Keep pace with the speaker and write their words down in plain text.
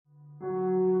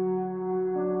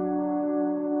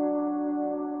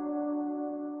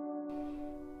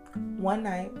One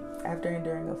night, after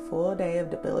enduring a full day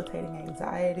of debilitating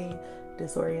anxiety,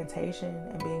 disorientation,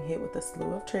 and being hit with a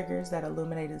slew of triggers that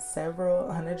illuminated several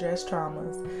unaddressed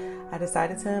traumas, I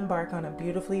decided to embark on a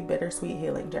beautifully bittersweet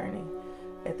healing journey.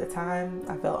 At the time,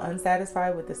 I felt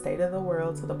unsatisfied with the state of the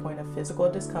world to the point of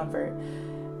physical discomfort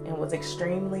and was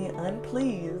extremely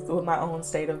unpleased with my own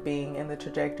state of being and the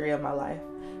trajectory of my life.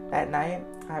 That night,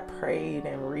 I prayed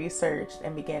and researched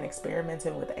and began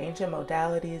experimenting with ancient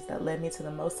modalities that led me to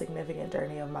the most significant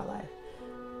journey of my life,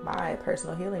 my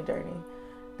personal healing journey.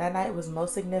 That night was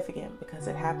most significant because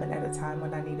it happened at a time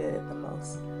when I needed it the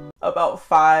most. About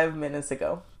 5 minutes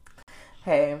ago.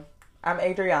 Hey, I'm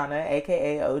Adriana,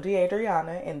 aka OG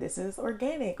Adriana, and this is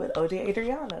Organic with OG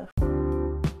Adriana.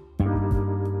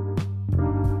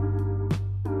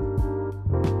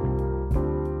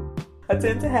 I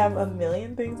tend to have a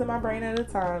million things in my brain at a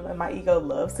time, and my ego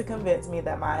loves to convince me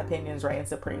that my opinions reign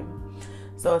supreme.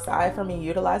 So aside from me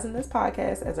utilizing this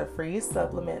podcast as a free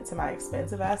supplement to my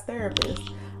expensive ass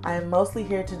therapist, I am mostly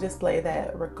here to display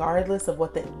that regardless of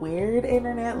what the weird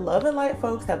internet love and light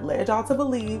folks have led y'all to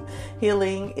believe,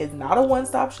 healing is not a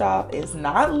one-stop shop, it's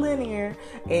not linear,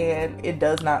 and it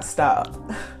does not stop.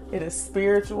 It is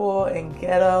spiritual and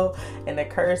ghetto and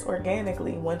occurs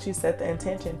organically once you set the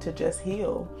intention to just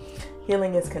heal.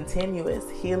 Healing is continuous.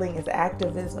 Healing is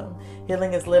activism.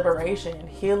 Healing is liberation.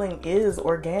 Healing is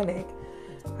organic.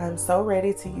 I'm so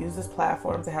ready to use this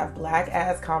platform to have black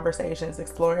ass conversations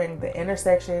exploring the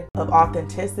intersection of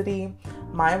authenticity,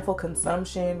 mindful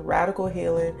consumption, radical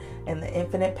healing, and the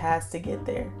infinite paths to get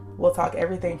there. We'll talk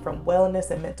everything from wellness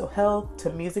and mental health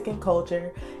to music and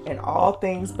culture, and all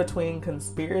things between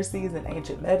conspiracies and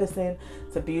ancient medicine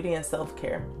to beauty and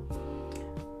self-care.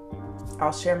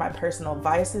 I'll share my personal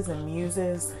vices and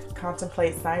muses,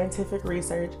 contemplate scientific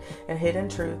research and hidden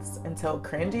truths, and tell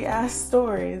cringy ass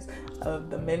stories of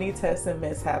the many tests and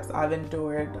mishaps I've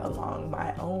endured along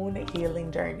my own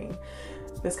healing journey.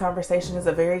 This conversation is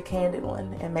a very candid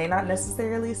one and may not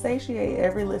necessarily satiate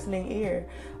every listening ear.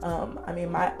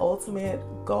 My ultimate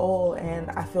goal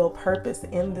and I feel purpose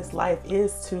in this life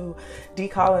is to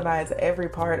decolonize every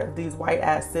part of these white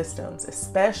ass systems,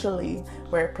 especially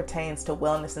where it pertains to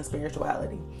wellness and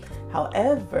spirituality.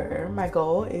 However, my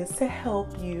goal is to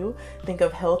help you think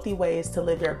of healthy ways to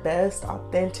live your best,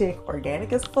 authentic,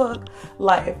 organic as fuck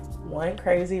life, one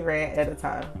crazy rant at a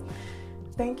time.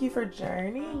 Thank you for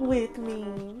journeying with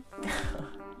me.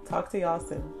 Talk to y'all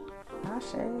soon.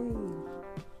 Ashe.